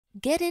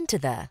Get into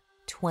the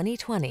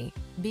 2020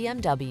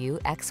 BMW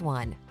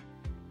X1.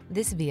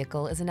 This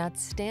vehicle is an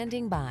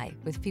outstanding buy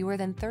with fewer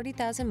than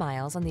 30,000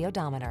 miles on the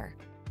odometer.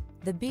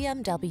 The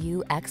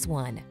BMW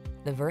X1,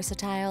 the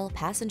versatile,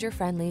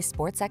 passenger-friendly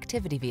sports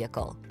activity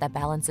vehicle that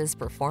balances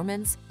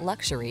performance,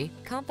 luxury,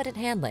 confident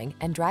handling,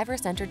 and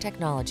driver-centered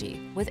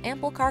technology with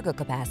ample cargo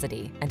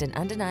capacity and an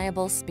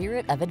undeniable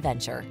spirit of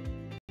adventure.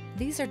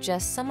 These are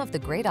just some of the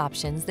great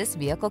options this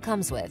vehicle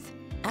comes with: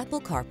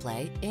 Apple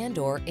CarPlay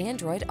and/or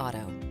Android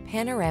Auto,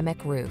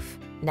 panoramic roof,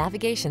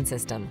 navigation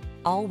system,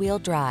 all-wheel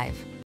drive,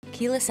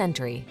 keyless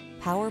entry,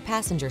 power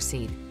passenger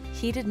seat,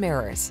 heated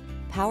mirrors,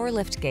 power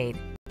liftgate,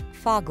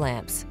 fog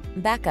lamps,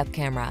 backup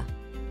camera.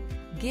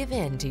 Give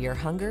in to your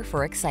hunger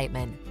for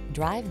excitement.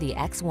 Drive the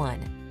X1.